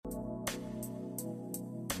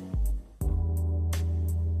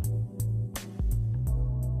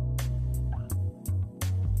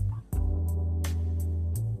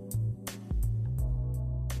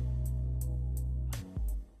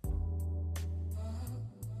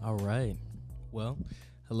All right. Well,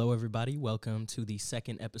 hello, everybody. Welcome to the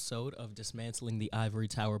second episode of Dismantling the Ivory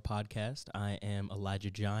Tower podcast. I am Elijah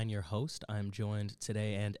Jagne, your host. I'm joined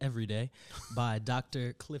today and every day by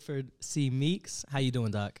Dr. Clifford C. Meeks. How you doing,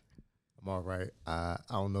 Doc? I'm all right. I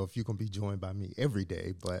don't know if you can be joined by me every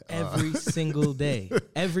day, but Every single day.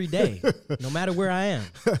 Every day. No matter where I am.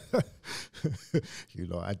 You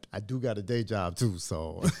know, I do got a day job too,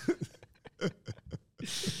 so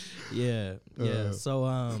Yeah.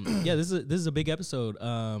 So this is a big episode.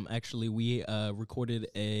 Actually, we recorded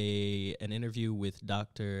an interview with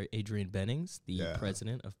Dr. Adrien Bennings, the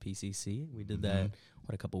president of PCC. We did that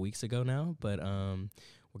a couple weeks ago now, but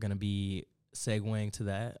we're gonna be segueing to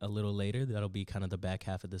that a little later. That'll be kind of the back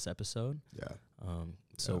half of this episode.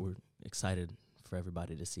 So we're excited for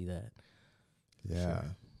everybody to see that. Yeah.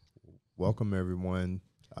 Sure. Welcome everyone.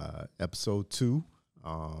 Episode 2.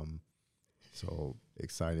 So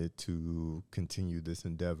excited to continue this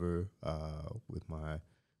endeavor with my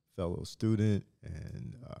fellow student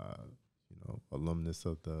and alumnus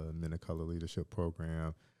of the Men of Color Leadership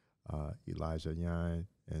Program, Elijah Jagne,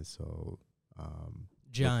 and so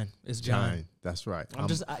John. It's John. That's right. I'm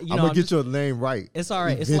gonna get your name right. It's all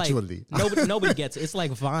right. Eventually. It's like nobody gets it. It's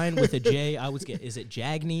like Vine with a J. I always get. Is it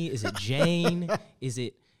Jagne? Is it Jane? Is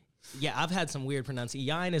it? Yeah, I've had some weird pronunciation.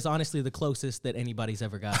 Jagne is honestly the closest that anybody's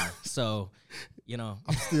ever gotten. So,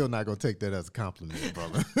 I'm still not gonna take that as a compliment,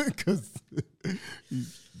 brother, because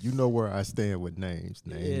you know where I stand with names.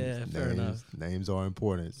 Fair enough. Names are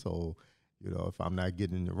important. So, if I'm not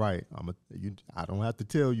getting it right, I don't have to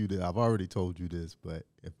tell you that. I've already told you this, but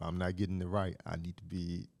if I'm not getting it right, I need to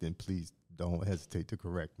be. Then please don't hesitate to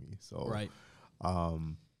correct me. So, right.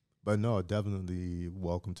 But no, definitely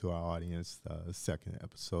welcome to our audience, second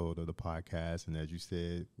episode of the podcast. And as you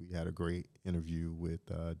said, we had a great interview with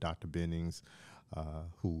Dr. Bennings,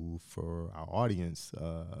 who for our audience,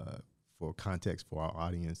 for context for our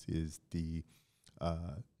audience, is the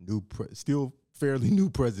still fairly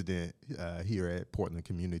new president here at Portland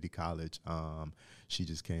Community College. She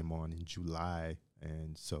just came on in July,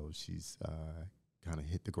 and so she's kind of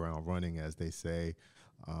hit the ground running, as they say.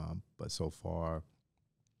 But so far,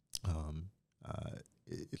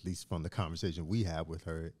 at least from the conversation we had with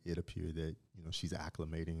her, it appeared that she's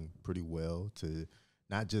acclimating pretty well to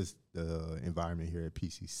not just the environment here at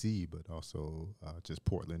PCC, but also just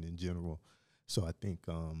Portland in general. So I think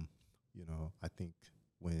I think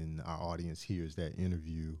when our audience hears that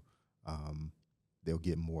interview, they'll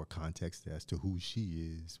get more context as to who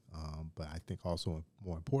she is. But I think also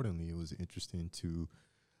more importantly, it was interesting to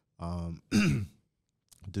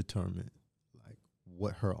determine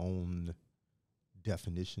what her own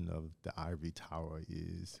definition of the Ivory Tower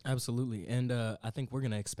is. Absolutely. And I think we're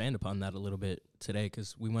going to expand upon that a little bit today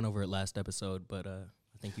because we went over it last episode, but I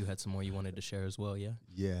think you had some more you wanted to share as well, yeah?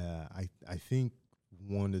 Yeah, I think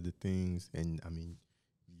one of the things, and I mean,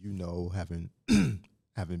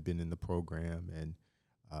 having been in the program and,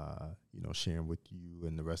 sharing with you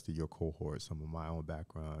and the rest of your cohort some of my own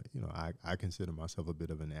background, I consider myself a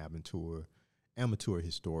bit of an amateur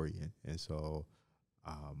historian. And so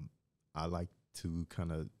I like to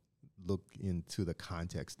kind of look into the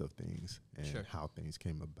context of things and how things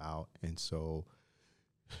came about. And so,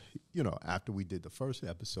 after we did the first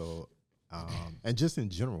episode, and just in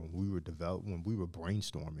general, when we were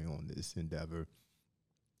brainstorming on this endeavor,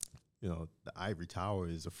 the Ivory Tower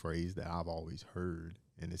is a phrase that I've always heard,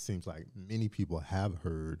 and it seems like many people have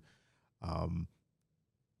heard.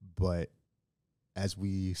 But as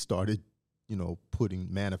we started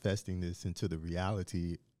manifesting this into the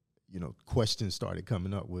reality, questions started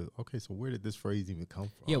coming up with, okay, so where did this phrase even come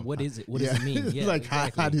from? Yeah, what is it? What does it mean? Yeah, like,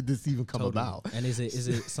 exactly. how did this even come about? And is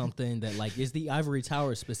it something that, is the Ivory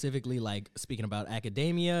Tower specifically, speaking about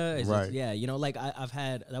academia? Right. I've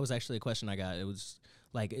had, that was actually a question I got. It was,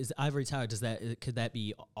 is the Ivory Tower, could that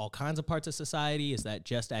be all kinds of parts of society? Is that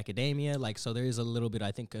just academia? So there is a little bit,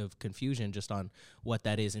 I think, of confusion just on what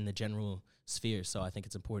that is in the general sphere. So I think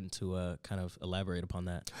it's important to kind of elaborate upon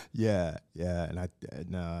that. Yeah. And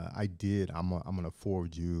I did. I'm gonna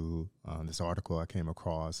forward you this article I came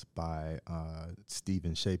across by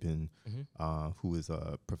Stephen Chapin, who is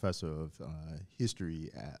a professor of history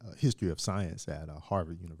of science at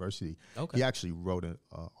Harvard University. Okay. He actually wrote an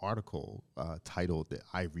article titled "The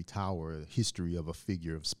Ivory Tower: History of a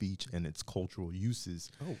Figure of Speech and Its Cultural Uses."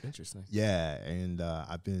 Oh, interesting. Yeah, and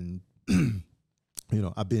I've been.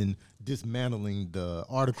 I've been dismantling the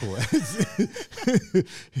article,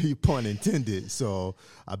 pun intended. So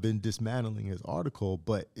I've been dismantling his article,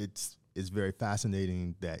 but it's very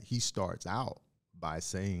fascinating that he starts out by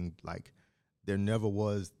saying, there never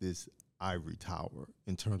was this ivory tower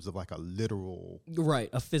in terms of like a literal, right,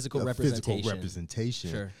 a physical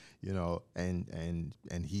representation. Sure. You know, and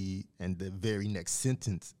the very next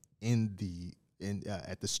sentence at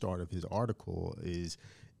the start of his article is,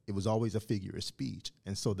 it was always a figure of speech.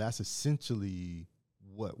 And so that's essentially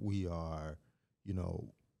what we are, you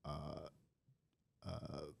know,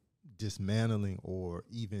 dismantling or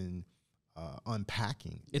even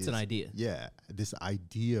unpacking. It's an idea. Yeah, this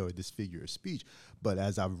idea or this figure of speech. But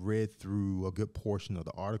as I've read through a good portion of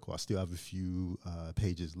the article, I still have a few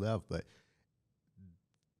pages left, but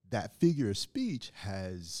that figure of speech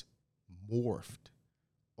has morphed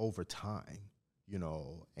over time, you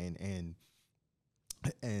know, and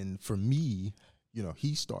for me, you know,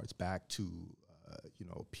 he starts back to, you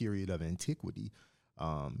know, period of antiquity.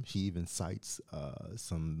 He even cites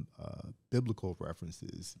some biblical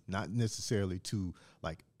references, not necessarily to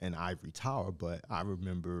like an ivory tower, but I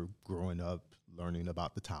remember growing up learning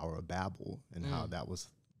about the Tower of Babel and how that was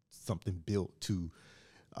something built to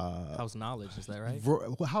house knowledge, is that right?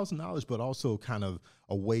 House knowledge, but also kind of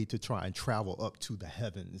a way to try and travel up to the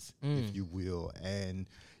heavens, if you will. And,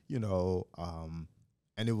 you know,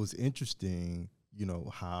 and it was interesting, you know,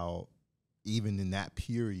 how even in that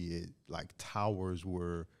period, like towers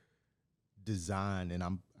were designed, and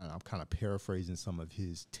I'm kind of paraphrasing some of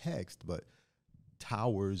his text, but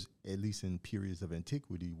towers, at least in periods of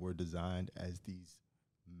antiquity, were designed as these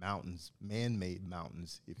mountains, man-made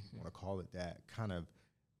mountains, if you want to call it that, kind of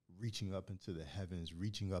reaching up into the heavens,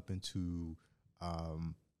 reaching up into,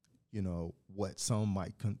 you know, what some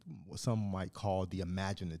might call the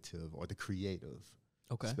imaginative or the creative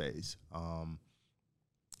space.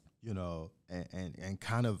 You know, and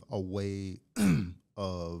kind of a way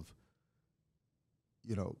of,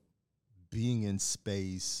 you know, being in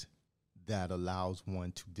space that allows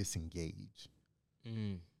one to disengage,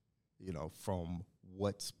 you know, from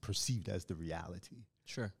what's perceived as the reality.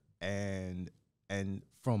 Sure. And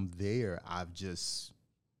from there, I've just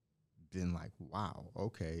been like, wow,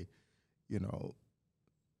 okay, you know,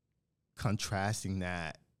 contrasting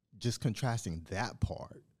that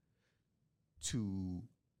part to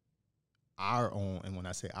our own, and when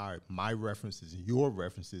I say my references and your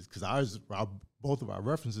references, because both of our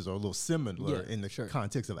references are a little similar in the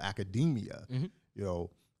context of academia, you know,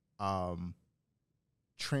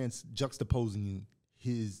 juxtaposing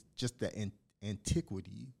the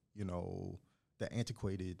antiquity, you know, the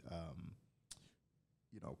antiquated,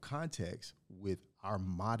 you know, context with our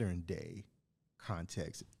modern day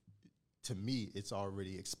context. To me, it's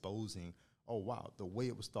already exposing, oh, wow, the way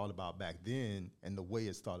it was thought about back then and the way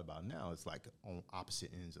it's thought about now, it's like on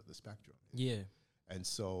opposite ends of the spectrum. Yeah. And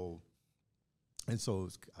so it's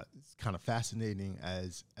kind of fascinating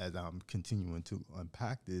as I'm continuing to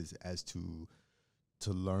unpack this, as to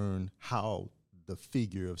learn how the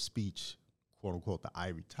figure of speech, quote unquote, the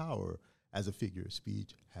ivory tower, as a figure of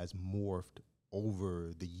speech has morphed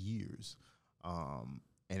over the years. And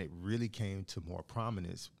it really came to more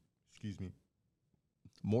prominence,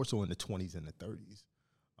 more so in the 20s and the 30s,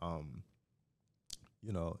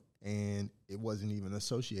 you know, and it wasn't even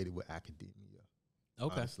associated with academia.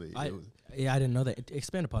 Okay. Honestly, I didn't know that.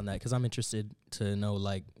 Expand upon that, because I'm interested to know,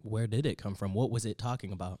 like, where did it come from? What was it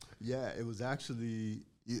talking about? Yeah, it was actually,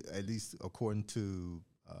 at least according to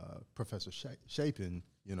Professor Chapin,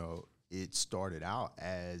 you know, it started out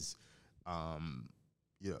as,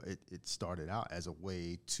 you know, it started out as a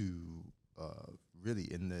way to really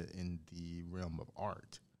in the realm of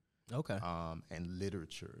art. Okay. And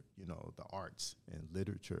literature, you know, the arts and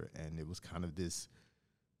literature. And it was kind of this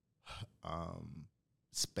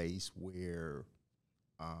space where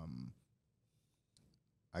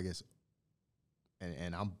I guess,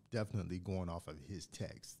 and I'm definitely going off of his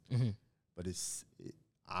text, but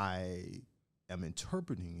I am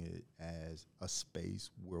interpreting it as a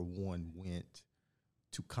space where one went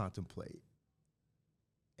to contemplate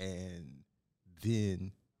and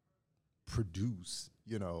then produce,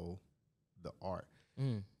 you know, the art.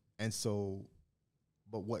 And so,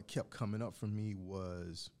 but what kept coming up for me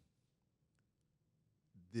was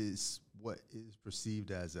this, what is perceived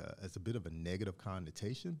as a bit of a negative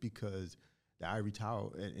connotation, because the ivory tower,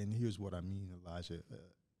 and here's what I mean, Elijah,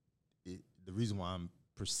 the reason why I'm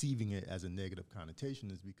perceiving it as a negative connotation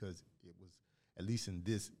is because it was, at least in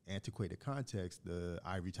this antiquated context, the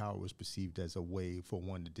ivory tower was perceived as a way for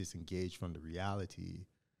one to disengage from the reality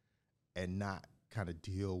and not kind of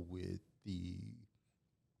deal with the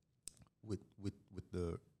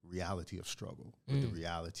reality of struggle, with the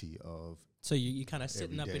reality of. So you kind of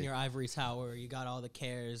sitting up in your ivory tower. You got all the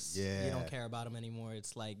cares. Yeah. You don't care about them anymore.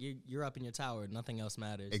 It's like you're up in your tower. Nothing else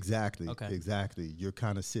matters. Exactly. Okay. Exactly. You're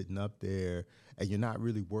kind of sitting up there, and you're not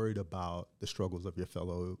really worried about the struggles of your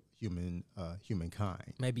fellow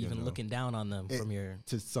humankind. Maybe even looking down on them from your.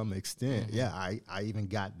 To some extent, yeah. I even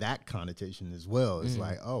got that connotation as well. It's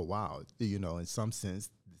like, oh wow, in some sense,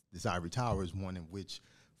 this ivory tower is one in which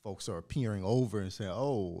folks are peering over and saying,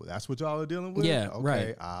 oh, that's what y'all are dealing with. Yeah. Okay.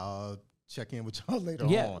 Right. I'll check in with y'all later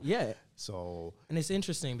on. Yeah. So, and it's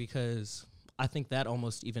interesting because I think that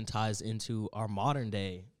almost even ties into our modern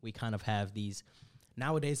day. We kind of have these.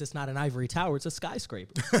 Nowadays, it's not an ivory tower; it's a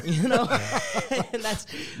skyscraper. And that's.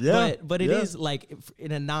 But it is like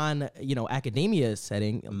in a non academia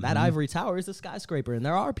setting. That ivory tower is a skyscraper, and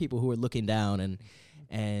there are people who are looking down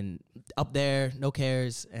and up there, no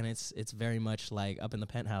cares, and it's very much like up in the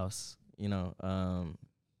penthouse.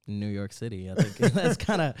 New York City. I think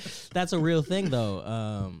that's a real thing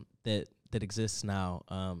though, that exists now,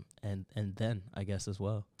 and then I guess as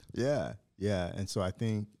well. Yeah. And so I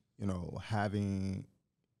think, having,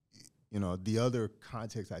 the other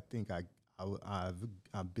context I think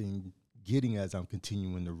I've been getting as I'm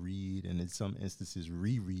continuing to read, and in some instances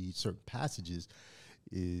reread certain passages,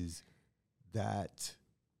 is that,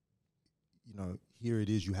 here it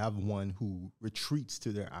is, you have one who retreats to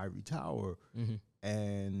their ivory tower,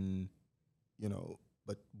 and,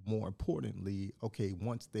 but more importantly, okay,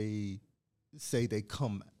 once they say they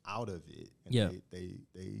come out of it and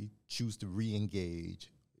they choose to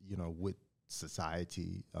re-engage, with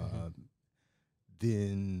society,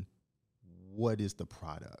 then what is the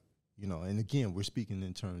product? And again, we're speaking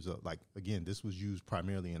in terms of this was used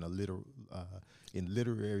primarily in in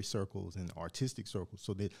literary circles and artistic circles.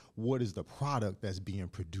 So that what is the product that's being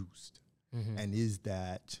produced, and is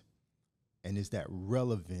that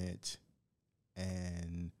relevant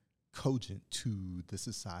and cogent to the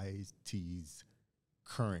society's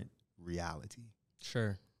current reality?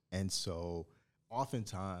 Sure. And so,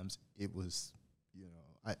 oftentimes it was,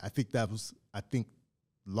 I think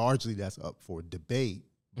largely that's up for debate.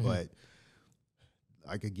 But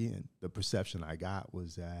again, the perception I got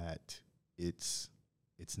was that it's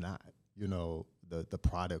not, the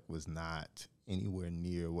product was not anywhere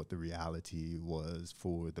near what the reality was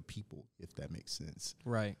for the people, if that makes sense.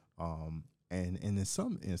 Right. And in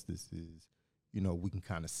some instances, we can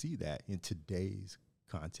kind of see that in today's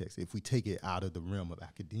context. If we take it out of the realm of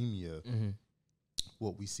academia,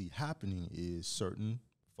 what we see happening is certain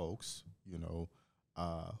folks, who've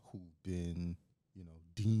been,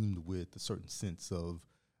 deemed with a certain sense of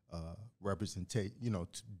representation,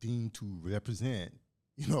 deemed to represent,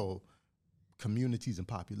 communities and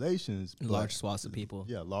populations. Large swaths of people.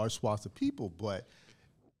 Yeah, large swaths of people. But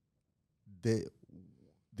the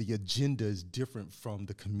agenda is different from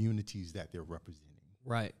the communities that they're representing.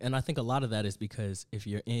 Right. And I think a lot of that is because if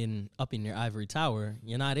you're up in your ivory tower,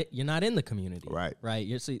 you're not in the community. Right. Right.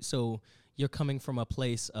 So you're coming from a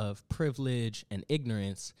place of privilege and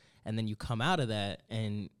ignorance, and then you come out of that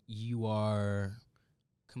and you are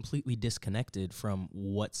completely disconnected from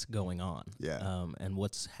what's going on. Yeah. And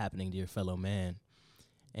what's happening to your fellow man.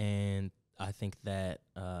 And I think that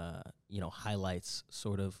highlights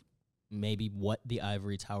sort of maybe what the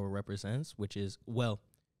ivory tower represents, which is, well,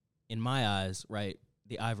 in my eyes, right,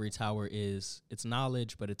 the ivory tower it's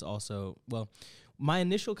knowledge, but it's also, well, my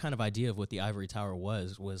initial kind of idea of what the ivory tower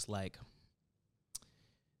was like,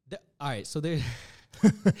 all right, so there's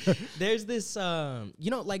this,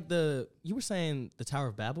 you were saying the Tower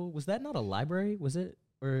of Babel, was that not a library? Was it?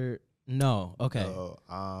 Or no? Okay.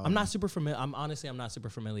 I'm not super familiar. I'm not super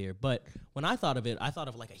familiar, but when I thought of it, I thought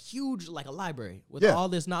of like a huge, like a library with all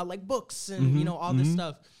this, not like books and, all this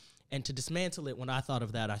stuff. And to dismantle it, when I thought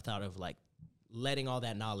of that, I thought of like letting all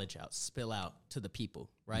that knowledge out, spill out to the people,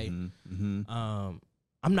 right?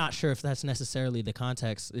 I'm not sure if that's necessarily the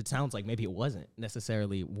context. It sounds like maybe it wasn't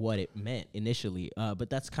necessarily what it meant initially, but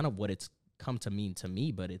that's kind of what it's come to mean to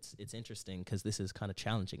me. But it's interesting because this is kind of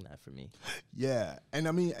challenging that for me. Yeah, and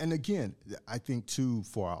I mean, and again, I think too,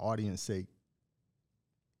 for our audience's sake,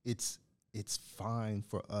 it's fine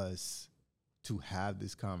for us to have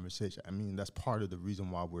this conversation. I mean, that's part of the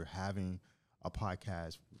reason why we're having a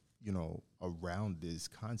podcast, around this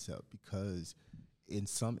concept, because in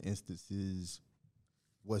some instances,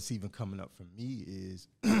 what's even coming up for me is,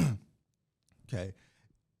 okay,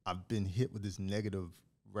 I've been hit with this negative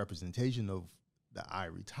representation of the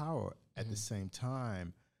ivory tower. At the same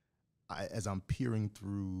time, as I'm peering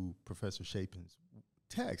through Professor Chapin's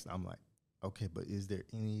text, I'm like, okay, but is there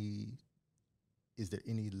any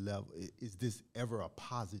level, is this ever a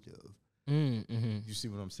positive You see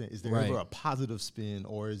what I'm saying? Is there ever a positive spin,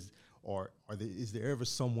 or is there ever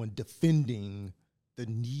someone defending the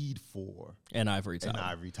need for an ivory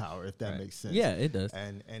tower, if that makes sense? Yeah, it does.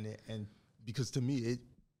 And because to me,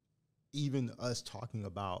 even us talking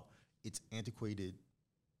about its antiquated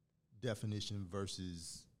definition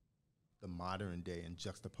versus the modern day and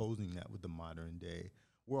juxtaposing that with the modern day,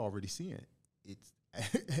 we're already seeing it. It's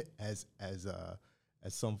as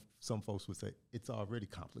some folks would say, it's already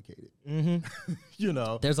complicated. You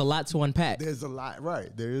know, there's a lot to unpack. There's a lot,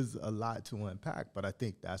 right? There is a lot to unpack, but I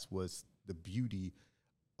think that's what's the beauty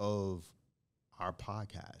of our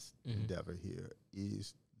podcast endeavor here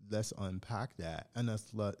is let's unpack that, and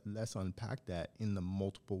let's unpack that in the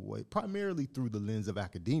multiple ways, primarily through the lens of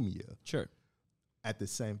academia. Sure. At the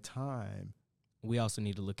same time, we also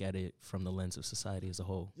need to look at it from the lens of society as a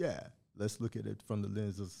whole. Yeah. Let's look at it from the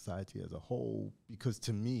lens of society as a whole, because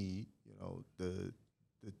to me, you know,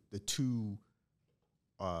 the two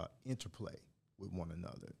interplay with one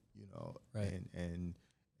another, you know, right. and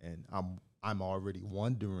I'm already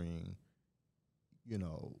wondering, you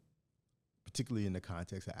know, particularly in the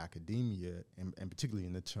context of academia and particularly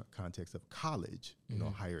in the context of college, you know,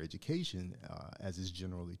 higher education, as is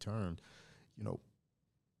generally termed, you know,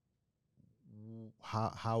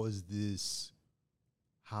 how is this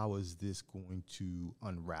going to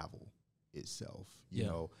unravel itself, you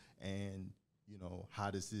know, and, you know, how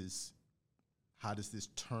does this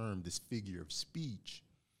term, this figure of speech,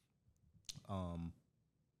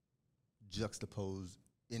 juxtapose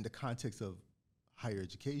in the context of higher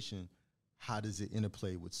education? How does it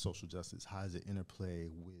interplay with social justice? How does it interplay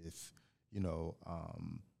with, you know,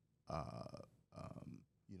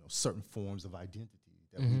 certain forms of identity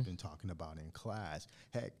that we've been talking about in class?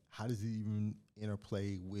 Heck, how does it even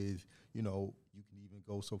interplay with, you know, you can even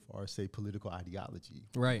go so far as say political ideology,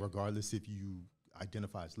 right? Regardless if you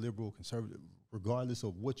identify as liberal, conservative, regardless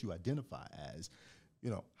of what you identify as, you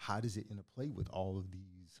know, how does it interplay with all of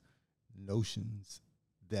these notions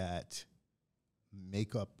that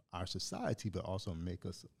make up our society, but also make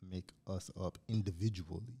us up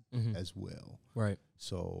individually as well, right?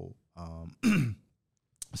 So,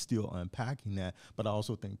 still unpacking that, but I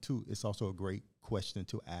also think too, it's also a great question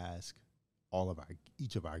to ask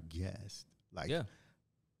each of our guests, like,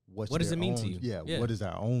 what does it mean to you? Yeah, what is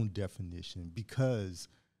our own definition? Because,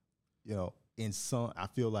 you know, I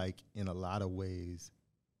feel like in a lot of ways,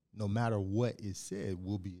 no matter what is said,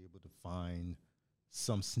 we'll be able to find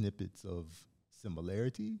some snippets of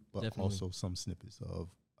similarity, but also some snippets of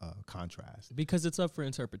contrast. Because it's up for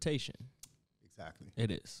interpretation. Exactly.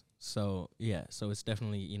 It is. So, yeah. So it's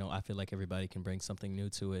definitely, you know, I feel like everybody can bring something new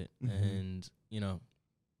to it. And, you know,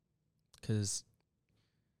 because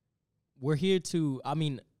we're here to, I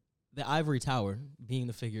mean, the ivory tower, being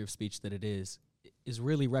the figure of speech that it is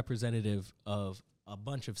really representative of a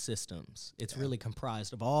bunch of systems. It's really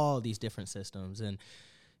comprised of all these different systems, and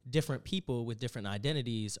different people with different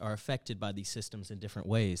identities are affected by these systems in different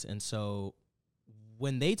ways. And so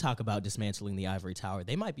when they talk about dismantling the ivory tower,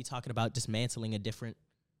 they might be talking about dismantling a different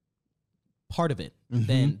part of it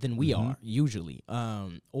than we are usually.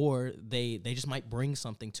 Or they just might bring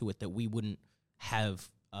something to it that we wouldn't have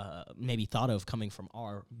maybe thought of coming from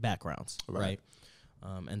our backgrounds, right?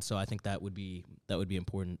 And so I think that would be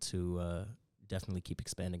important to definitely keep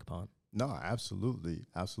expanding upon. No, absolutely,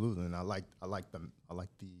 and I like the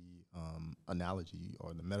analogy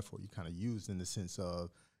or the metaphor you kind of used, in the sense of,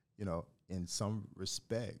 you know, in some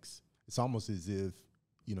respects, it's almost as if,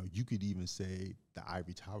 you know, you could even say the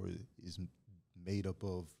ivory tower is made up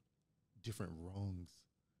of different rungs.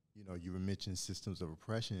 You know, you were mentioning systems of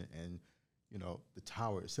oppression, and, you know, the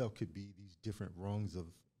tower itself could be these different rungs of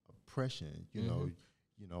oppression. You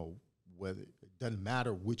know, whether it doesn't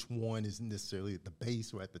matter which one is necessarily at the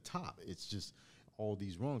base or at the top. It's just all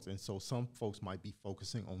these rungs. And so some folks might be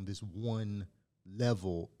focusing on this one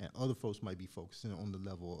level, and other folks might be focusing on the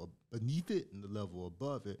level beneath it and the level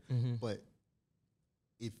above it. But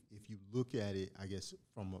if you look at it, I guess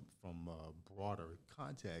from a broader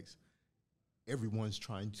context, everyone's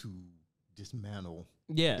trying to dismantle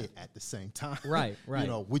it at the same time, right? You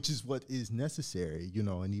know, which is what is necessary. You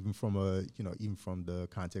know, and even from the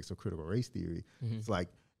context of critical race theory, it's like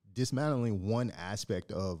dismantling one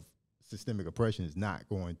aspect of systemic oppression is not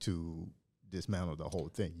going to dismantle the whole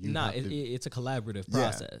thing. It's a collaborative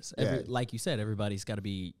process. Like you said, everybody's got to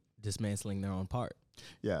be dismantling their own part.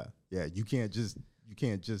 You can't just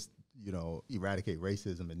eradicate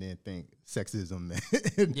racism and then think sexism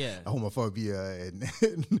and homophobia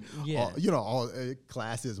and all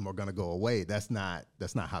classism are going to go away. That's not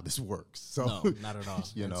how this works. So no, not at all.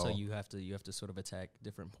 So you have to sort of attack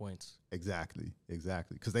different points. Exactly,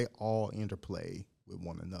 because they all interplay with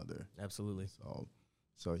one another. Absolutely.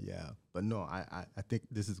 So yeah, but no, I think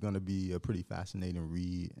this is going to be a pretty fascinating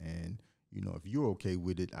read, and if you're okay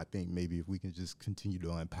with it, I think maybe if we can just continue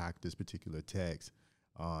to unpack this particular text,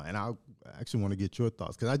 and I actually want to get your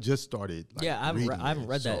thoughts because I just started. I haven't read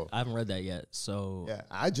that. I haven't read that yet. So yeah,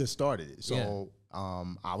 I just started it. So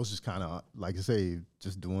I was just kind of like I say,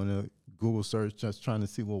 just doing a Google search, just trying to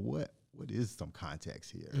see what is some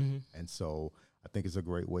context here, and so. I think it's a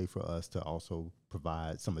great way for us to also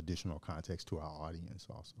provide some additional context to our audience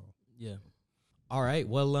also. Yeah. All right.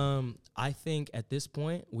 Well, I think at this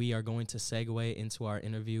point, we are going to segue into our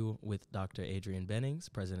interview with Dr. Adrien Bennings,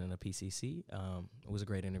 president of PCC. It was a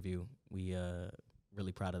great interview. We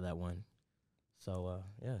really proud of that one. So,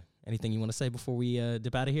 anything you want to say before we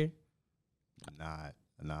dip out of here? Nah.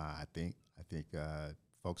 I think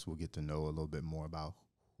folks will get to know a little bit more about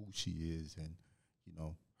who she is and,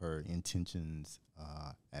 her intentions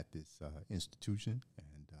at this institution,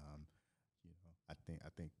 and I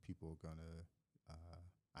think people are gonna.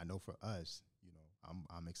 I know for us,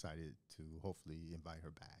 I'm excited to hopefully invite her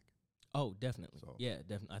back. Oh, definitely. So. Yeah,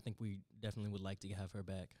 definitely. I think we definitely would like to have her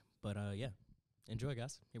back. But enjoy,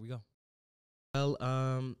 guys. Here we go.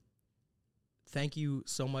 Well, thank you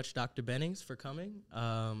so much, Dr. Bennings, for coming.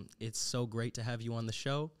 It's so great to have you on the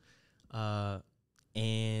show.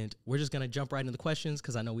 And we're just going to jump right into the questions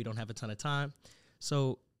because I know we don't have a ton of time.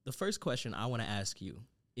 So the first question I want to ask you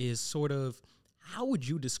is sort of how would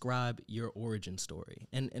you describe your origin story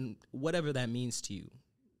and whatever that means to you?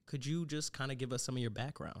 Could you just kind of give us some of your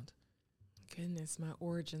background? Goodness, my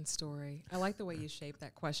origin story. I like the way you shaped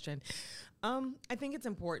that question. I think it's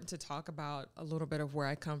important to talk about a little bit of where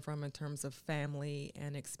I come from in terms of family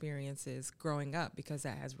and experiences growing up, because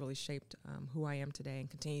that has really shaped who I am today and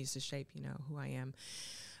continues to shape, who I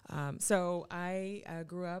am. So I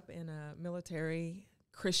grew up in a military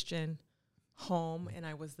Christian home, and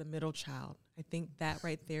I was the middle child. I think that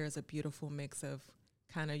right there is a beautiful mix of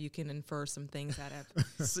kind of, you can infer some things that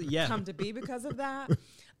have come to be because of that.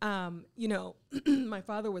 My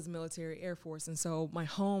father was military Air Force, and so my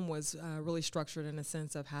home was really structured in a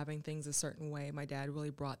sense of having things a certain way. My dad really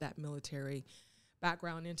brought that military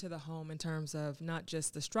background into the home in terms of not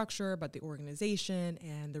just the structure, but the organization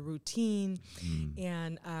and the routine.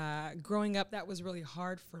 And growing up, that was really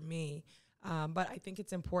hard for me. But I think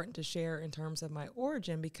it's important to share in terms of my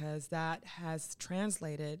origin, because that has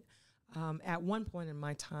translated at one point in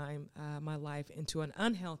my time, my life, into an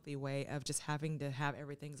unhealthy way of just having to have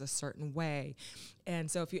everything a certain way.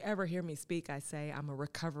 And so if you ever hear me speak, I say I'm a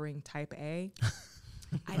recovering type A.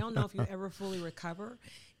 I don't know if you ever fully recover.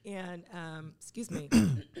 And,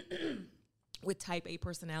 with type A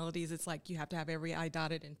personalities, it's like you have to have every I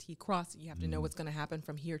dotted and T crossed. You have to know what's going to happen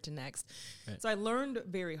from here to next. Right. So I learned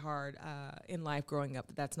very hard in life growing up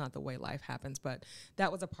that that's not the way life happens. But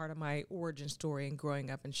that was a part of my origin story and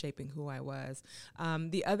growing up and shaping who I was.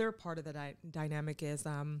 The other part of the dynamic is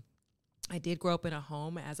I did grow up in a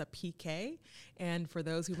home as a PK, and for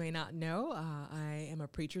those who may not know, I am a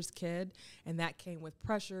preacher's kid, and that came with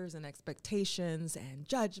pressures and expectations and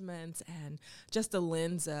judgments and just a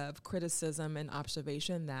lens of criticism and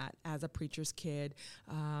observation that as a preacher's kid,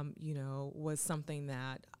 was something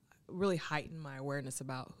that really heightened my awareness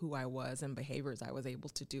about who I was and behaviors I was able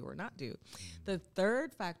to do or not do. The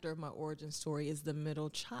third factor of my origin story is the middle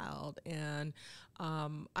child. And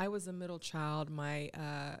I was a middle child. My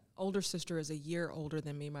older sister is a year older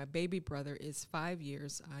than me. My baby brother is 5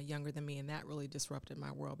 years younger than me. And that really disrupted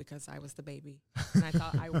my world because I was the baby. And I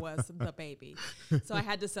thought I was the baby. So I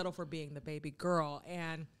had to settle for being the baby girl.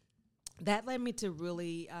 And that led me to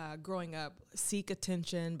really, growing up, seek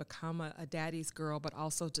attention, become a daddy's girl, but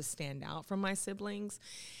also to stand out from my siblings.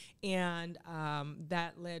 And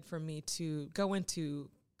that led for me to go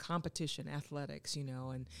into competition athletics,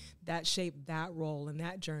 and that shaped that role and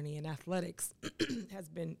that journey. And athletics has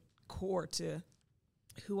been core to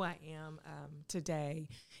who I am today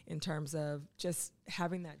in terms of just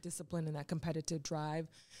having that discipline and that competitive drive.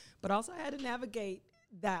 But also I had to navigate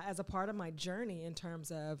that as a part of my journey in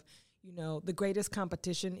terms of, the greatest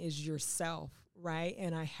competition is yourself, right?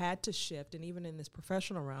 And I had to shift, and even in this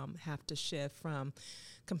professional realm, have to shift from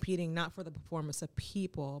competing not for the performance of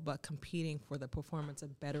people, but competing for the performance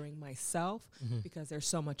of bettering myself, because there's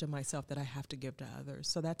so much of myself that I have to give to others.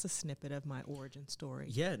 So that's a snippet of my origin story.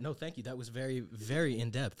 Yeah, no, thank you. That was very, very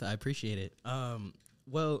in-depth. I appreciate it.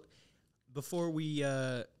 Well, before we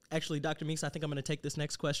actually, Dr. Meeks, I think I'm going to take this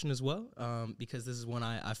next question as well, because this is one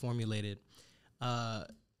I formulated.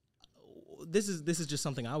 This is just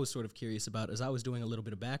something I was sort of curious about as I was doing a little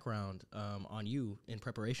bit of background on you in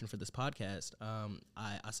preparation for this podcast.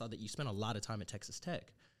 I saw that you spent a lot of time at Texas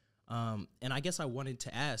Tech. And I guess I wanted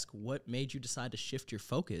to ask, what made you decide to shift your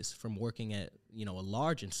focus from working at, a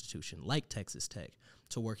large institution like Texas Tech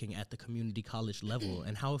to working at the community college level,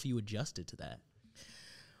 and how have you adjusted to that?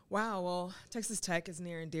 Wow, well, Texas Tech is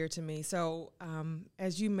near and dear to me. So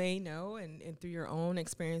as you may know, and through your own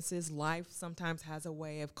experiences, life sometimes has a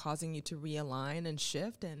way of causing you to realign and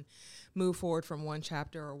shift and move forward from one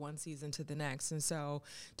chapter or one season to the next. And so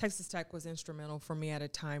Texas Tech was instrumental for me at a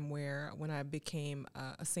time when I became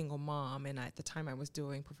a single mom, and at the time I was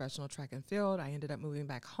doing professional track and field. I ended up moving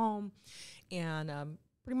back home and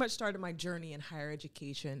pretty much started my journey in higher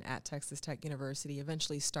education at Texas Tech University,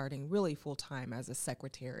 eventually starting really full-time as a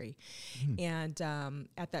secretary. And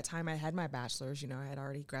at that time, I had my bachelor's. I had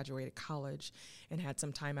already graduated college and had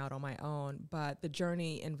some time out on my own. But the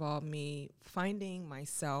journey involved me finding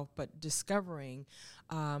myself, but discovering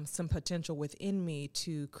some potential within me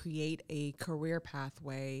to create a career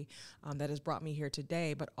pathway that has brought me here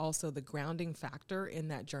today. But also the grounding factor in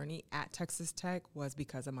that journey at Texas Tech was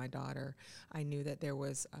because of my daughter. I knew that there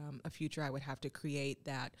was a future I would have to create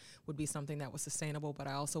that would be something that was sustainable, but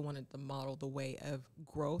I also wanted to model the way of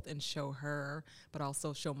growth and show her, but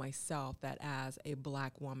also show myself that as a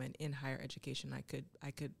Black woman in higher education,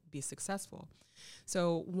 I could be successful.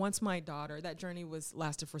 So once my daughter, that journey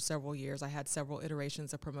lasted for several years. I had several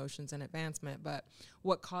iterations of promotions and advancement, but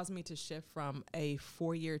what caused me to shift from a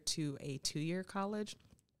 4-year to a 2-year college,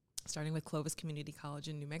 starting with Clovis Community College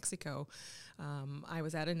in New Mexico, I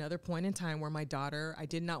was at another point in time where my daughter, I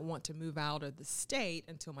did not want to move out of the state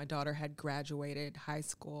until my daughter had graduated high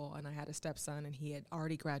school, and I had a stepson and he had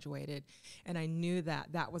already graduated. And I knew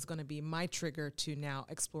that that was going to be my trigger to now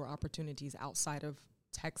explore opportunities outside of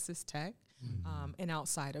Texas Tech. And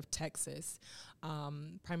outside of Texas,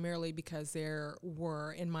 primarily because there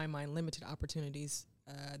were, in my mind, limited opportunities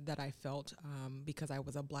that I felt because I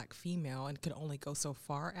was a Black female and could only go so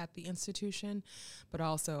far at the institution. But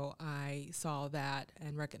also I saw that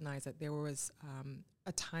and recognized that there was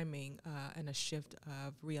a timing and a shift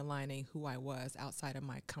of realigning who I was outside of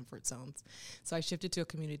my comfort zones. So I shifted to a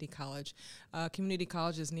community college. Community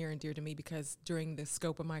college is near and dear to me because during the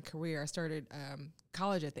scope of my career, I started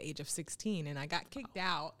college at the age of 16, and I got kicked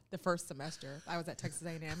out the first semester. I was at Texas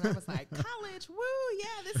A&M, and I was like, college, woo, yeah,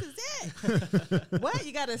 this is it. What?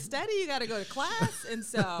 You got to study? You got to go to class? And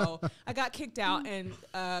so I got kicked out, and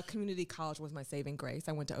community college was my saving grace.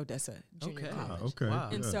 I went to Odessa Junior College. Okay. Wow.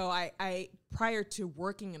 And so I prior to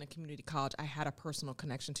working in a community college, I had a personal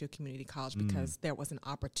connection to a community college because there was an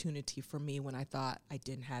opportunity for me when I thought I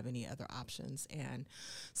didn't have any other options. And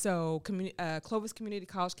so Clovis Community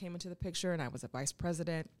College came into the picture, and I was a vice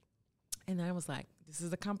president. And I was like, this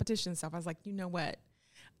is a competition stuff. I was like, you know what?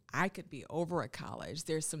 I could be over at college.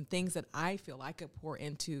 There's some things that I feel I could pour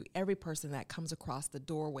into every person that comes across the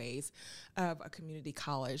doorways of a community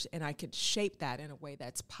college, and I could shape that in a way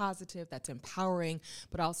that's positive, that's empowering,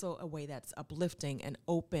 but also a way that's uplifting and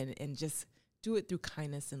open, and just do it through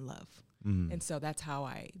kindness and love. And so that's how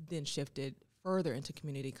I then shifted further into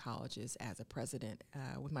community colleges as a president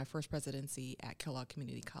with my first presidency at Kellogg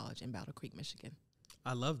Community College in Battle Creek, Michigan.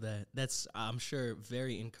 I love that. That's, I'm sure,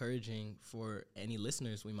 very encouraging for any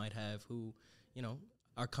listeners we might have who,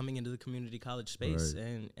 are coming into the community college space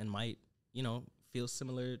and might, feel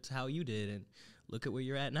similar to how you did, and look at where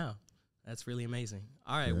you're at now. That's really amazing.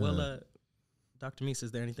 All right. Yeah. Well, Dr. Meeks,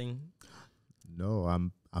 is there anything? No,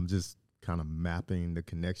 I'm just kind of mapping the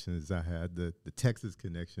connections I had. The Texas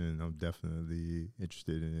connection, I'm definitely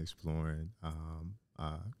interested in exploring.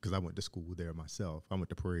 Because I went to school there myself. I went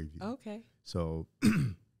to Prairie View. Okay. So,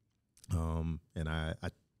 and I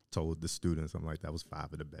told the students, I'm like, that was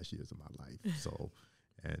 5 of the best years of my life. So,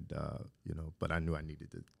 and, but I knew I needed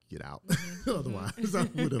to get out. Otherwise I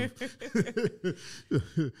would have.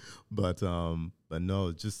 But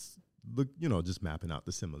no, just look, just mapping out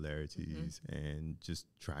the similarities and just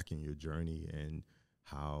tracking your journey and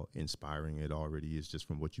how inspiring it already is just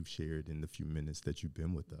from what you've shared in the few minutes that you've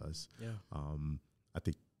been with us. Yeah. I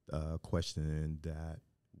think a question that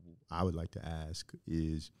I would like to ask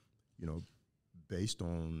is, based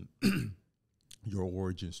on your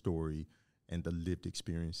origin story and the lived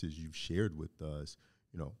experiences you've shared with us,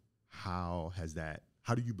 how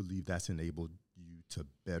do you believe that's enabled you to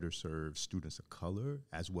better serve students of color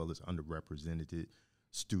as well as underrepresented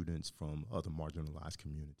students from other marginalized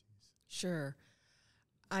communities? Sure.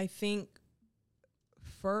 I think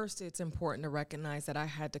first, it's important to recognize that I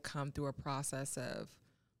had to come through a process of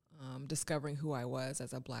discovering who I was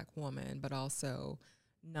as a Black woman, but also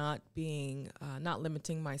not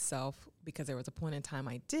limiting myself, because there was a point in time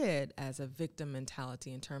I did, as a victim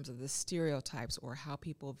mentality in terms of the stereotypes or how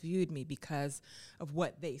people viewed me because of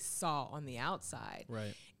what they saw on the outside.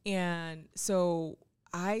 Right. And so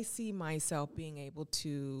I see myself being able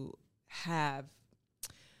to have,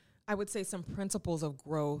 I would say, some principles of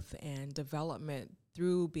growth and development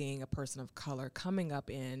through being a person of color, coming up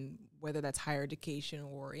in, whether that's higher education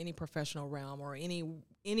or any professional realm or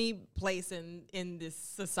any place in this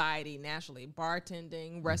society nationally,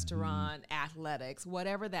 bartending, restaurant, athletics,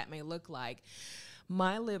 whatever that may look like.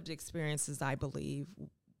 My lived experiences, I believe,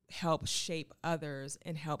 help shape others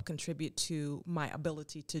and help contribute to my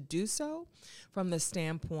ability to do so, from the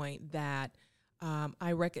standpoint that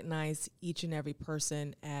I recognize each and every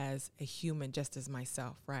person as a human, just as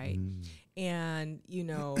myself, right? And, you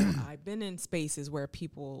know, I've been in spaces where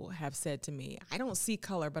people have said to me, I don't see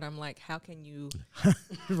color, but I'm like, how can you?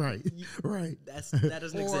 Right. That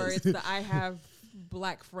doesn't exist. Or it's the, I have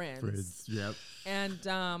Black friends. Yep. And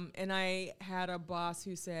I had a boss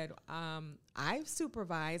who said, I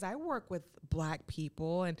supervise, I work with Black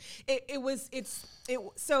people. And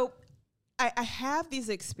so I have these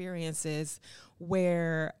experiences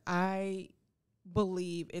where I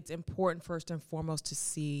believe it's important, first and foremost, to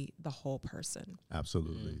see the whole person.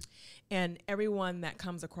 Absolutely. And everyone that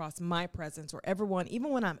comes across my presence, or everyone, even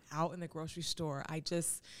when I'm out in the grocery store,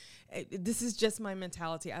 this is just my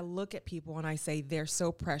mentality. I look at people and I say they're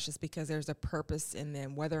so precious because there's a purpose in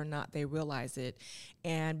them, whether or not they realize it.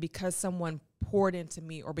 And because someone poured into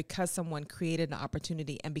me, or because someone created an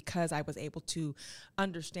opportunity, and because I was able to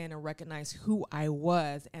understand and recognize who I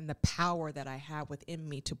was and the power that I have within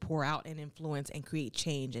me to pour out and influence and create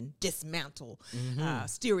change and dismantle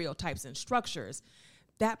stereotypes and structures,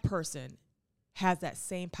 that person has that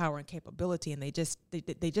same power and capability, and they just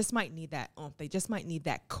might need that oomph. They just might need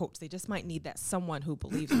that coach. They just might need that someone who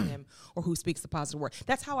believes in them or who speaks the positive word.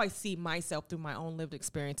 That's how I see myself through my own lived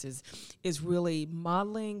experiences, is really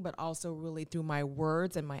modeling, but also really through my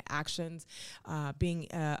words and my actions, being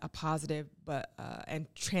a positive and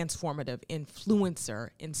transformative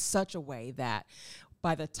influencer in such a way that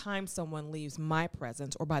by the time someone leaves my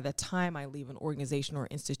presence, or by the time I leave an organization or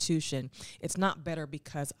institution, it's not better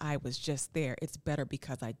because I was just there. It's better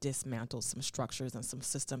because I dismantled some structures and some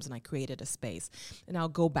systems, and I created a space. And I'll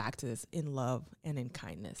go back to this, in love and in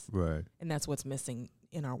kindness. Right. And that's what's missing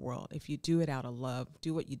in our world. If you do it out of love,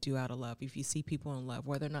 do what you do out of love. If you see people in love,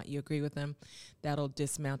 whether or not you agree with them, that'll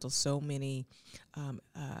dismantle so many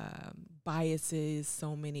biases,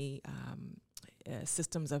 so many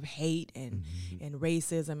systems of hate and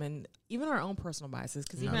racism, and even our own personal biases,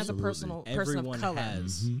 because even Absolutely. as a person Everyone of color,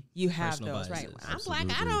 has you have personal those, biases. right? I'm Absolutely.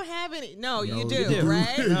 Black, I don't have any. No, you You do, do.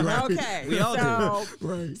 right? Right. Okay. We all do.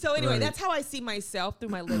 Right. So anyway, Right. that's how I see myself through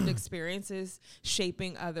my lived experiences,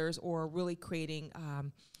 shaping others, or really creating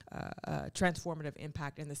transformative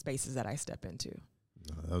impact in the spaces that I step into.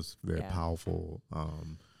 No, that was very powerful.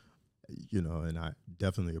 And I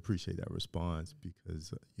definitely appreciate that response,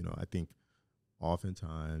 because, I think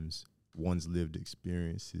oftentimes one's lived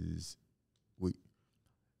experiences,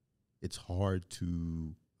 it's hard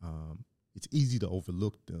to, it's easy to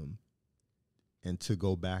overlook them and to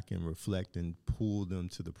go back and reflect and pull them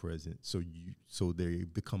to the present. So they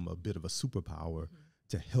become a bit of a superpower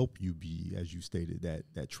to help you be, as you stated,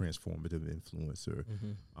 that transformative influencer,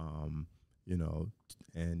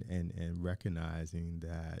 and recognizing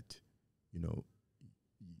that,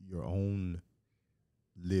 your own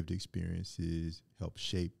lived experiences help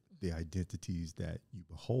shape the identities that you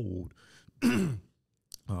behold, in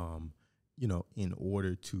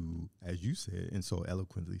order to, as you said, and so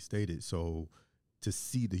eloquently stated, so to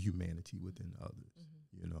see the humanity within others,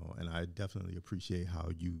 and I definitely appreciate how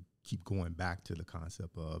you keep going back to the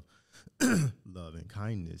concept of love and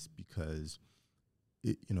kindness, because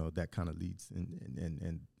it, that kind of leads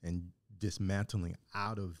and dismantling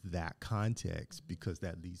out of that context, because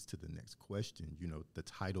that leads to the next question. The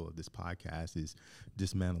title of this podcast is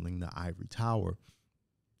Dismantling the Ivory Tower,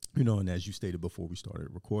 and as you stated before we started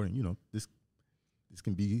recording, this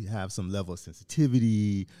can have some level of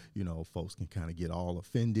sensitivity, folks can kind of get all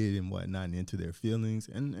offended and whatnot and into their feelings,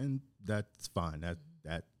 and that's fine.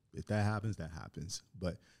 That if that happens, that happens.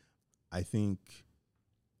 But I think,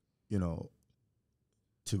 to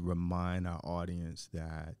remind our audience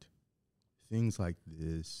that things like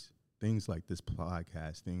this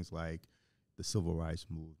podcast, things like the civil rights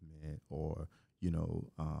movement, or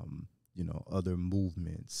other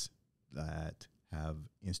movements that have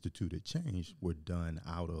instituted change, were done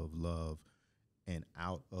out of love and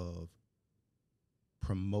out of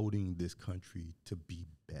promoting this country to be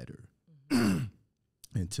better. Mm-hmm.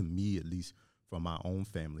 And to me, at least from my own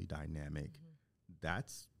family dynamic,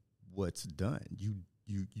 that's what's done. You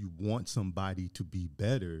want somebody to be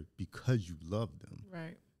better because you love them.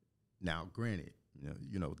 Right. Now, granted,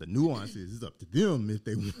 you know the nuances is up to them if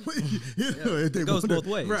they if they it goes both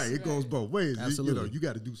ways. Right, it goes both ways. Absolutely. You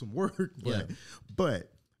got to do some work.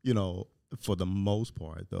 But for the most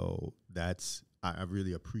part, though, I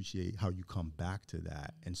really appreciate how you come back to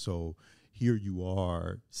that. And so here you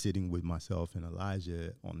are sitting with myself and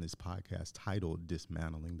Elijah on this podcast titled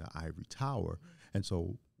Dismantling the Ivory Tower. And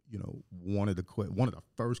so, one of the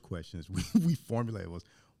first questions we formulated was,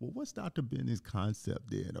 well, what's Dr. Bennings' concept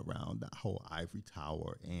then around that whole ivory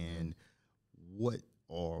tower, and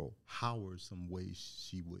how are some ways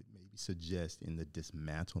she would maybe suggest in the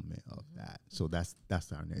dismantlement of that? So that's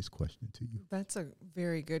our next question to you. That's a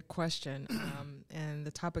very good question, and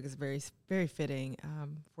the topic is very, very fitting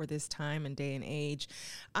for this time and day and age.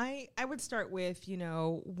 I would start with,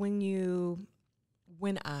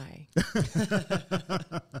 when I let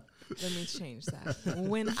me change that.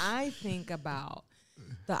 When I think about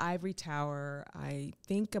the ivory tower, I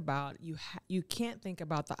think about you can't think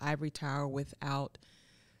about the ivory tower without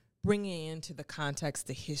bringing into the context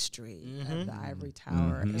the history of the ivory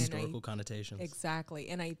tower. And historical connotations. Exactly.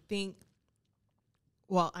 And I think,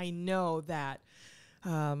 I know that,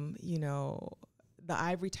 the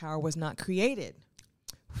ivory tower was not created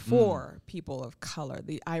for people of color.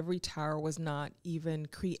 The ivory tower was not even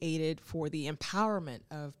created for the empowerment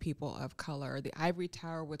of people of color. The ivory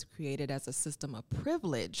tower was created as a system of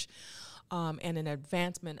privilege and an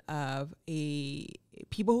advancement of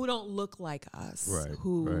people who don't look like us,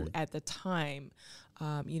 at the time,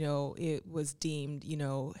 it was deemed,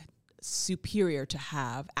 superior to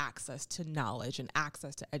have access to knowledge and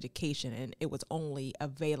access to education, and it was only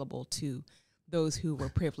available to those who were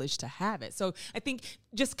privileged to have it. So I think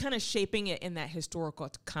just kind of shaping it in that historical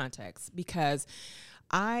context, because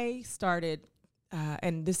I started,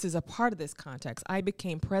 and this is a part of this context, I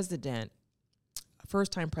became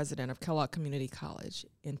first-time president of Kellogg Community College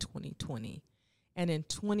in 2020. And in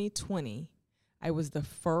 2020, I was the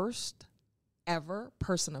first ever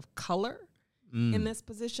person of color in this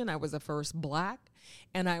position. I was the first Black,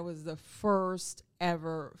 and I was the first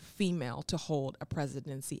ever female to hold a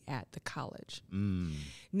presidency at the college.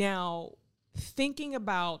 Now, thinking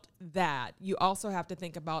about that, you also have to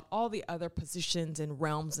think about all the other positions and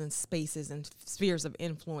realms and spaces and spheres of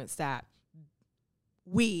influence that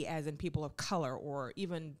we, as in people of color or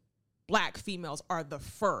even Black females, are the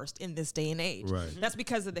first in this day and age. Right. That's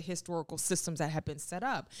because of the historical systems that have been set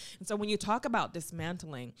up. And so when you talk about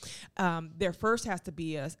dismantling, there first has to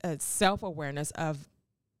be a self-awareness of,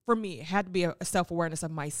 for me, it had to be a self-awareness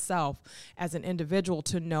of myself as an individual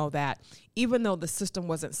to know that even though the system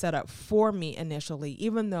wasn't set up for me initially,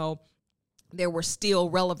 even though there were still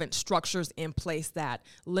relevant structures in place that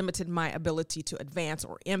limited my ability to advance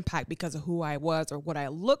or impact because of who I was or what I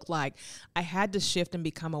looked like, I had to shift and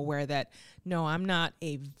become aware that, no, I'm not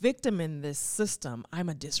a victim in this system. I'm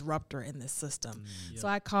a disruptor in this system. So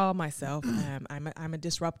I call myself, I'm a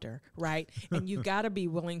disruptor, right? And you got to be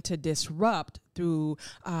willing to disrupt through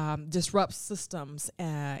disrupt systems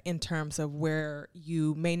in terms of where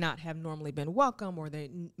you may not have normally been welcome, or they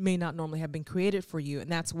may not normally have been created for you.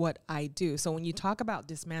 And that's what I do. So when you talk about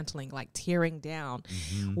dismantling, like tearing down,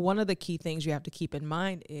 one of the key things you have to keep in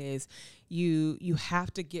mind is you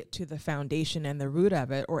have to get to the foundation and the root of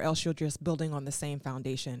it, or else you're just building on the same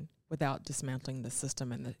foundation without dismantling the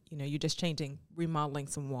system, and you're just remodeling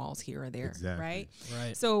some walls here or there. Exactly.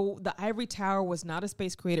 Right. So the ivory tower was not a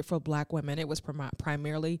space created for Black women. It was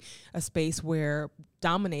primarily a space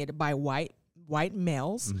dominated by white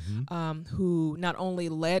males who not only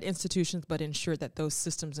led institutions but ensured that those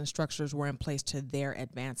systems and structures were in place to their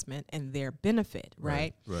advancement and their benefit.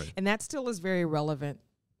 Right. And that still is very relevant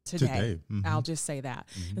today. I'll just say that.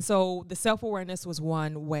 And so the self-awareness was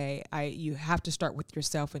one way. You have to start with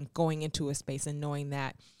yourself and going into a space and knowing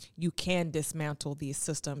that you can dismantle these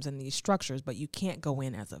systems and these structures, but you can't go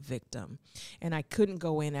in as a victim. And I couldn't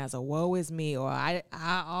go in as a woe is me, or I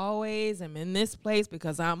always am in this place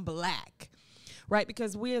because I'm Black. Right,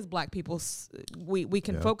 because we as Black people, we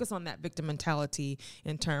can focus on that victim mentality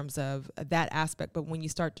in terms of that aspect. But when you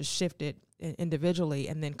start to shift it individually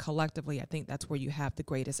and then collectively, I think that's where you have the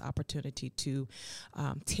greatest opportunity to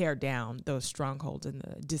tear down those strongholds and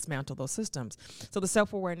dismantle those systems. So the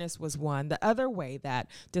self-awareness was one. The other way that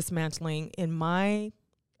dismantling, in my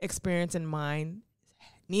experience and mine,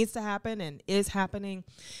 needs to happen and is happening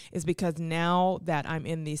is because now that I'm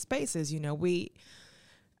in these spaces,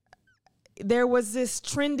 there was this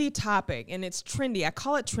trendy topic, and it's trendy. I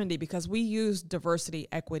call it trendy because we use diversity,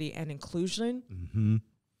 equity, and inclusion. Mm-hmm.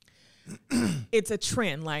 It's a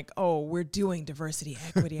trend, like, oh, we're doing diversity,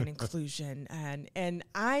 equity, and inclusion. And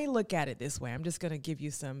I look at it this way. I'm just going to give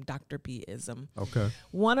you some Dr. B-ism. Okay.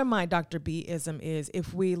 One of my Dr. B-ism is,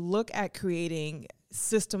 if we look at creating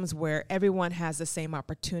systems where everyone has the same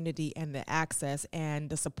opportunity and the access and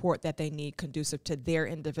the support that they need conducive to their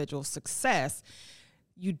individual success,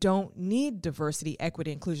 you don't need diversity,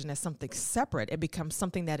 equity, inclusion as something separate. It becomes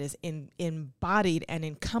something that is embodied and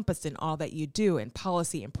encompassed in all that you do in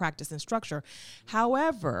policy and practice and structure.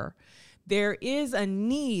 However, there is a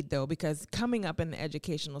need, though, because coming up in the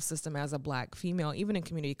educational system as a Black female, even in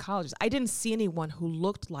community colleges, I didn't see anyone who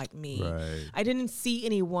looked like me. Right. I didn't see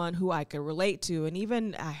anyone who I could relate to. And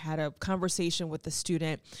even I had a conversation with a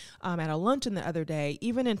student at a luncheon the other day,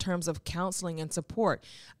 even in terms of counseling and support.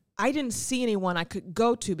 I didn't see anyone I could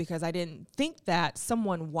go to because I didn't think that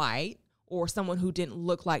someone white or someone who didn't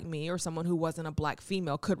look like me or someone who wasn't a Black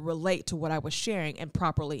female could relate to what I was sharing and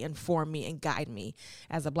properly inform me and guide me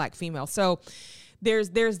as a Black female. So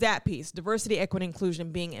there's that piece, diversity, equity,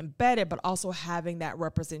 inclusion being embedded, but also having that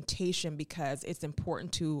representation because it's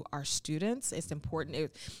important to our students. It's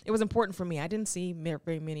important. It was important for me. I didn't see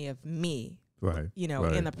very many of me, right,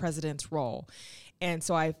 in the president's role. And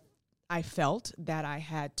so I felt that I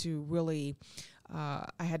had to really, I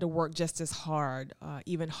had to work just as hard,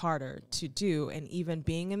 even harder to do. And even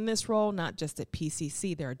being in this role, not just at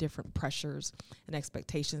PCC, there are different pressures and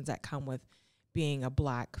expectations that come with being a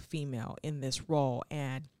Black female in this role.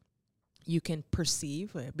 And you can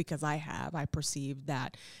perceive, because I perceived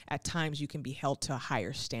that at times you can be held to a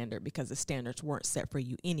higher standard because the standards weren't set for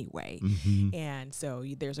you anyway. Mm-hmm. And so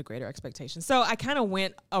there's a greater expectation. So I kind of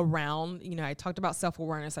went around, I talked about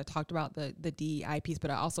self-awareness. I talked about the DEI piece,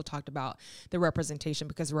 but I also talked about the representation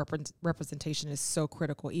because representation is so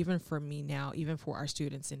critical, even for me now, even for our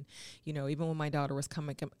students. And, even when my daughter was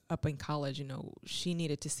coming up in college, she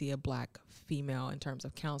needed to see a Black female in terms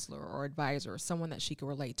of counselor or advisor or someone that she could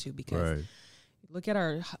relate to because look at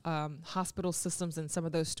our hospital systems and some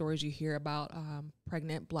of those stories you hear about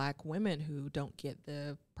pregnant Black women who don't get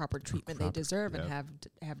the proper treatment they deserve and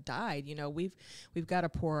have died. We've got to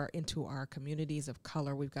pour into our communities of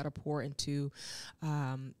color. We've got to pour into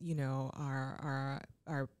our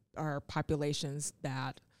populations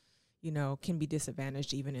that can be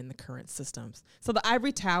disadvantaged even in the current systems. So the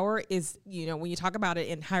ivory tower is, when you talk about it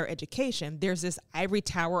in higher education, there's this ivory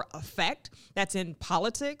tower effect that's in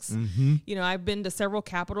politics. Mm-hmm. I've been to several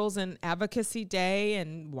capitals and Advocacy Day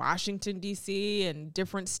and Washington, D.C. and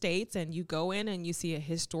different states, and you go in and you see a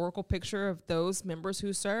historical picture of those members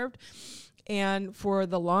who served. And for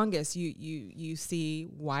the longest, you see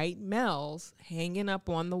white males hanging up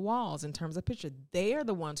on the walls in terms of picture. They are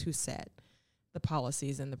the ones who set the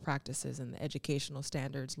policies and the practices and the educational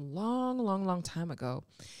standards long time ago.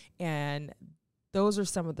 And those are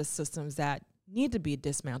some of the systems that need to be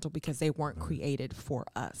dismantled because they weren't created for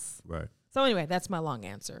us. Right. So anyway, that's my long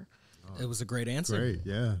answer. It was a great answer. Great.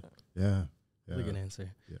 Yeah. Really good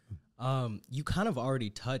answer. Yeah. You kind of already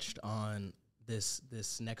touched on this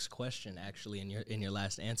next question actually in your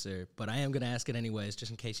last answer, but I am going to ask it anyways,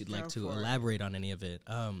 just in case you'd like to elaborate on any of it.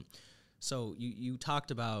 So you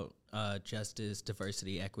talked about justice,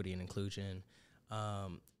 diversity, equity, and inclusion,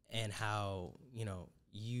 and how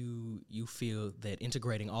you feel that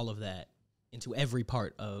integrating all of that into every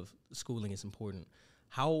part of schooling is important.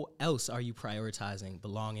 How else are you prioritizing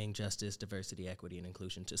belonging, justice, diversity, equity, and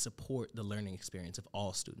inclusion to support the learning experience of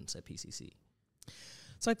all students at PCC?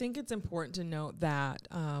 So I think it's important to note that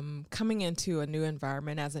coming into a new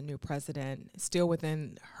environment as a new president, still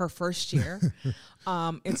within her first year,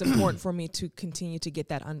 it's important for me to continue to get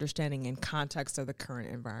that understanding and context of the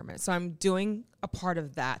current environment. So I'm doing a part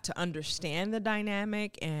of that to understand the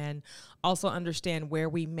dynamic and also understand where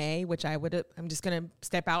we may, which I'm just going to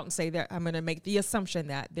step out and say that I'm going to make the assumption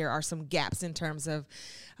that there are some gaps in terms of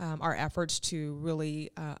our efforts to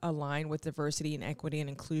really align with diversity and equity and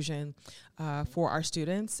inclusion for our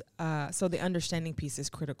students. So the understanding piece is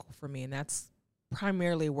critical for me, and that's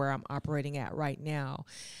primarily where I'm operating at right now.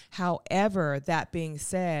 However, that being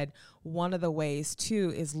said, one of the ways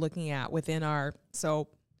too is looking at so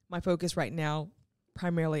my focus right now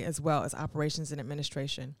primarily as well as operations and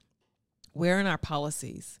administration. Where in our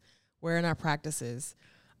policies, where in our practices,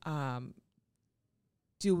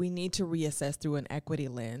 do we need to reassess through an equity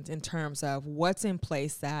lens in terms of what's in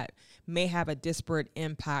place that may have a disparate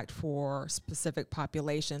impact for specific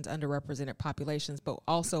populations, underrepresented populations, but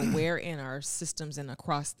also where in our systems and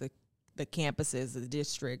across the the campuses, the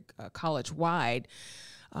district, college-wide,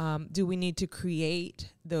 do we need to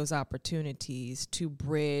create those opportunities to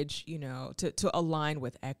bridge, to align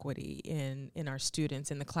with equity in our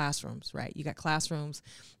students in the classrooms, right? You got classrooms,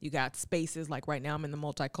 you got spaces like right now I'm in the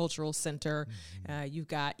multicultural center. You've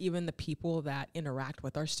got even the people that interact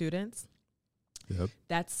with our students. Yep.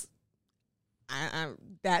 That's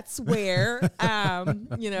where,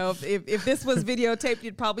 if this was videotaped,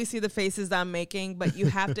 you'd probably see the faces I'm making, but you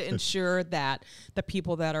have to ensure that the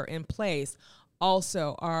people that are in place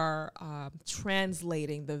also are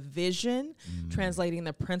translating the vision, translating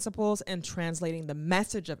the principles, and translating the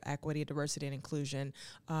message of equity, diversity, and inclusion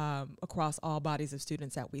across all bodies of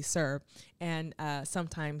students that we serve. And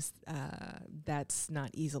sometimes that's not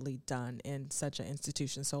easily done in such an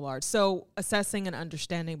institution so large. So assessing and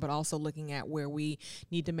understanding, but also looking at where we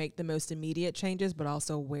need to make the most immediate changes, but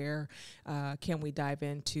also where can we dive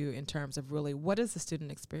into in terms of really what is the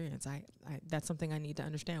student experience? That's something I need to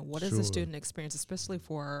understand. What is the student experience, especially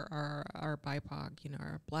for our BIPOC,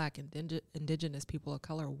 our Black, indigenous people of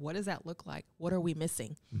color? What does that look like? What are we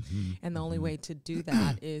missing? And the only way to do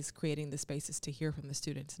that is creating the spaces to hear from the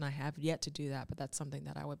students. And I have yet to do that, but that's something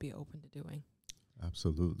that I would be open to doing.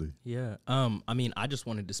 Absolutely. Yeah. I just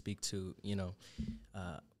wanted to speak to,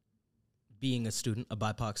 being a student, a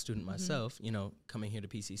BIPOC student myself, coming here to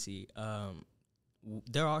PCC.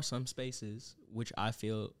 There are some spaces which I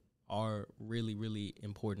feel are really, really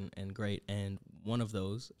important and great. And one of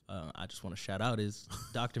those I just want to shout out is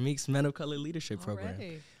Dr. Meeks' Men of Color Leadership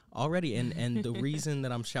Program. Already. And the reason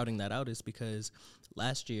that I'm shouting that out is because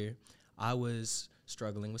last year I was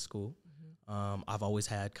struggling with school. I've always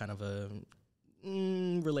had kind of a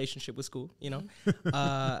relationship with school,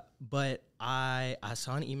 but I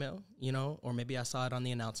saw an email, or maybe I saw it on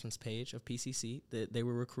the announcements page of PCC that they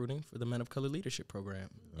were recruiting for the Men of Color Leadership Program.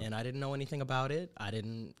 And I didn't know anything about it. I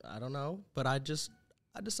don't know, but I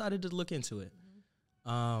decided to look into it.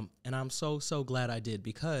 And I'm so glad I did,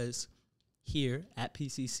 because here at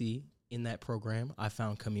PCC in that program, I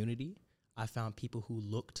found community. I found people who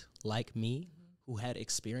looked like me, who had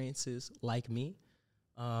experiences like me.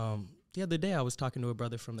 The other day I was talking to a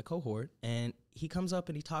brother from the cohort, and he comes up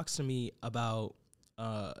and he talks to me about,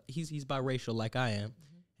 he's biracial like I am.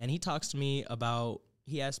 And he talks to me about,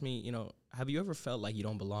 he asked me, have you ever felt like you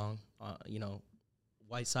don't belong,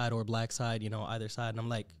 white side or black side, either side? And I'm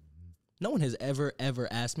like, no one has ever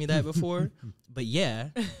asked me that before, but yeah,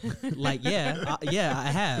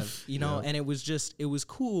 I have, and it was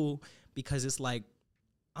cool because it's like,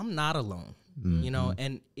 I'm not alone,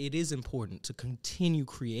 and it is important to continue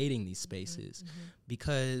creating these spaces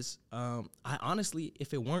because I honestly,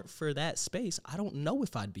 if it weren't for that space, I don't know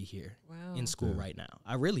if I'd be here in school right now.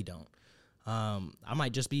 I really don't. I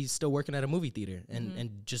might just be still working at a movie theater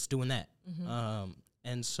and just doing that.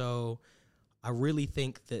 And so I really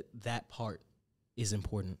think that part is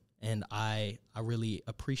important. And I really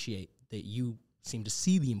appreciate that you seem to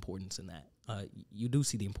see the importance in that. You do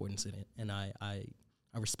see the importance in it. And I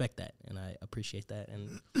respect that and I appreciate that.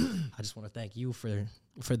 And I just want to thank you for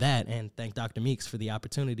that, and thank Dr. Meeks for the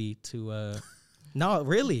opportunity to, no,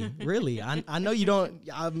 really. I know you don't,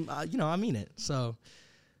 I mean it. So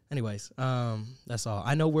anyways, that's all.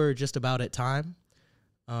 I know we're just about at time.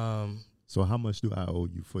 So how much do I owe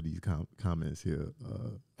you for these comments here?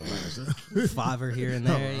 $5 here and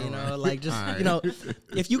there,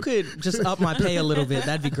 if you could just up my pay a little bit,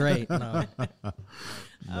 that'd be great. No.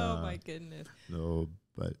 Oh my goodness. No,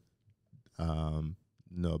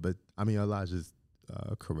 but I mean, Elijah's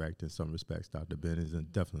correct in some respects, Dr. Bennings, and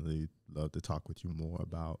definitely love to talk with you more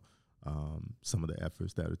about some of the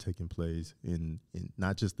efforts that are taking place in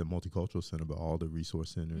not just the Multicultural Center, but all the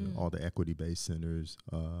resource centers, all the equity-based centers,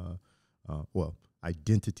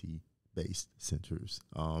 identity-based centers,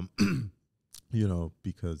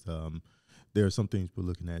 because there are some things we're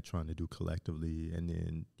looking at trying to do collectively. And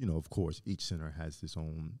then, of course, each center has its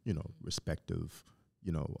own, respective,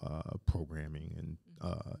 programming and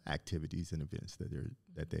activities and events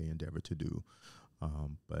that they endeavor to do.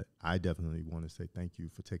 But I definitely want to say thank you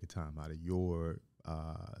for taking time out of your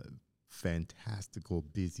fantastical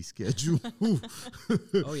busy schedule.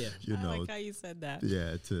 Oh yeah. I like how you said that.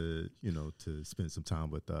 Yeah, to spend some time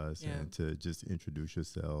with us and to just introduce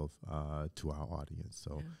yourself to our audience.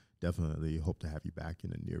 So definitely hope to have you back in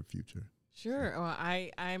the near future. Sure. Well,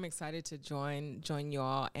 I'm excited to join you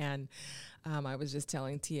all, and I was just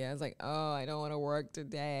telling Tia, I was like, oh, I don't want to work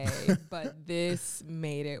today, but this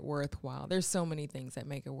made it worthwhile. There's so many things that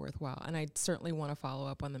make it worthwhile, and I certainly want to follow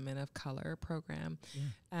up on the Men of Color program. Yeah.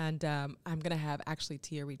 And I'm going to have actually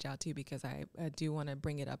Tia reach out to you because I do want to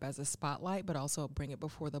bring it up as a spotlight, but also bring it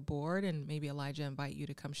before the board, and maybe Elijah invite you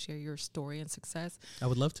to come share your story and success. I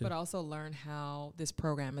would love to. But also learn how this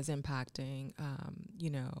program is impacting,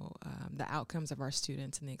 the outcomes of our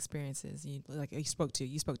students and the experiences. You spoke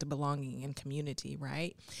to belonging and community,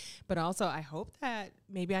 right? But also I hope that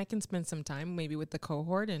maybe I can spend some time maybe with the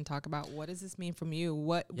cohort and talk about what does this mean from you?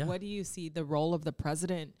 What do you see the role of the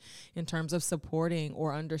president in terms of supporting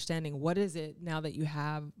or understanding? What is it now that you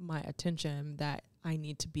have my attention that I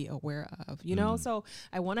need to be aware of, you know? So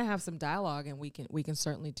I want to have some dialogue, and we can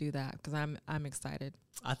certainly do that because I'm excited.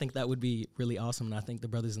 I think that would be really awesome, and I think the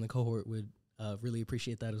brothers in the cohort would really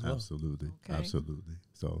appreciate that as well. Absolutely. Okay. Absolutely.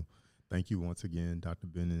 So thank you once again, Dr.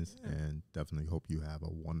 Bennings, and definitely hope you have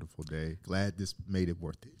a wonderful day. Glad this made it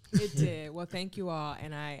worth it. It did. Well, thank you all.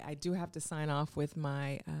 And I do have to sign off with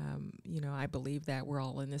my, I believe that we're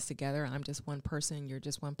all in this together. I'm just one person. You're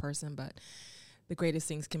just one person. But the greatest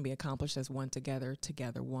things can be accomplished as one together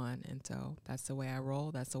one. And so that's the way I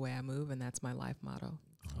roll. That's the way I move. And that's my life motto.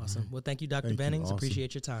 Awesome. Well, thank you, Dr. Bennings. Awesome.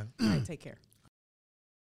 Appreciate your time. All right, take care.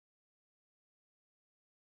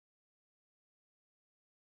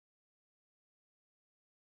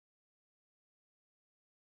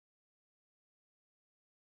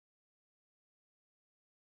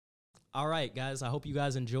 All right, guys. I hope you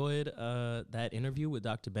guys enjoyed that interview with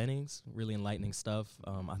Dr. Bennings. Really enlightening stuff.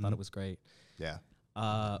 I thought it was great. Yeah.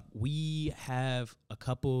 We have a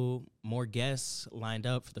couple more guests lined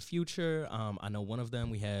up for the future. I know one of them,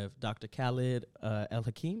 we have Dr. Khalid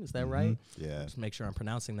El-Hakim. Is that right? Yeah. Just make sure I'm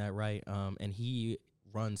pronouncing that right. And he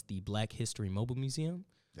runs the Black History Mobile Museum,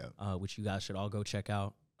 which you guys should all go check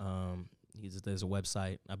out. There's a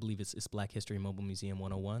website. I believe it's Black History Mobile Museum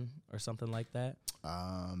 101 or something like that.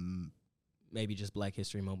 Maybe just Black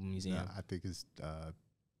History Mobile Museum. No, I think it's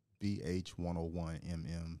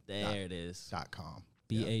BH101mm. There it is. .com.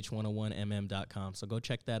 BH101mm.com. So go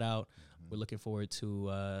check that out. We're looking forward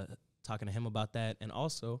to talking to him about that, and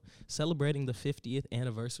also celebrating the 50th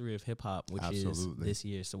anniversary of hip hop, which is this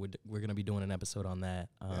year. So we're going to be doing an episode on that.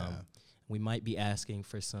 We might be asking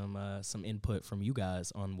for some input from you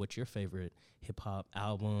guys on what your favorite hip hop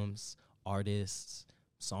albums, artists,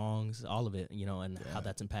 songs, all of it, and how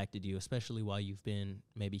that's impacted you, especially while you've been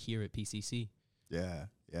maybe here at PCC. Yeah.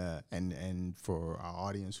 And for our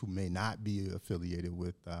audience who may not be affiliated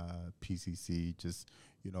with PCC, just,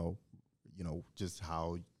 just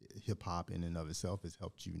how hip hop in and of itself has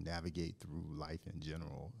helped you navigate through life in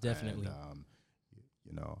general. Definitely. And,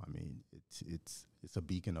 it's a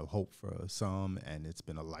beacon of hope for some, and it's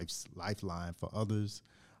been a lifeline for others.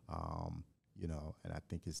 And I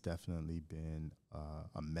think it's definitely been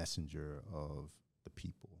a messenger of the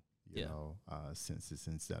people, since its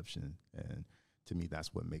inception. And to me,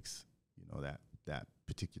 that's what makes, that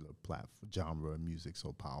particular genre of music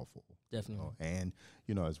so powerful. Definitely. And,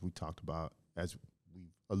 as we talked about, as we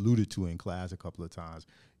alluded to in class a couple of times,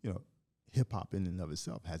 hip hop in and of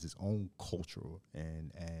itself has its own culture,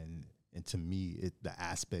 and to me, the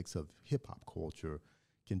aspects of hip hop culture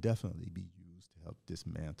can definitely be used to help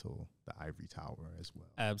dismantle the Ivory Tower as well.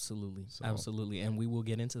 Absolutely. Absolutely. And we will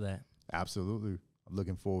get into that. Absolutely. I'm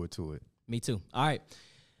looking forward to it. Me too. All right.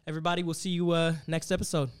 Everybody, we'll see you next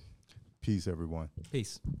episode. Peace, everyone.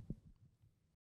 Peace.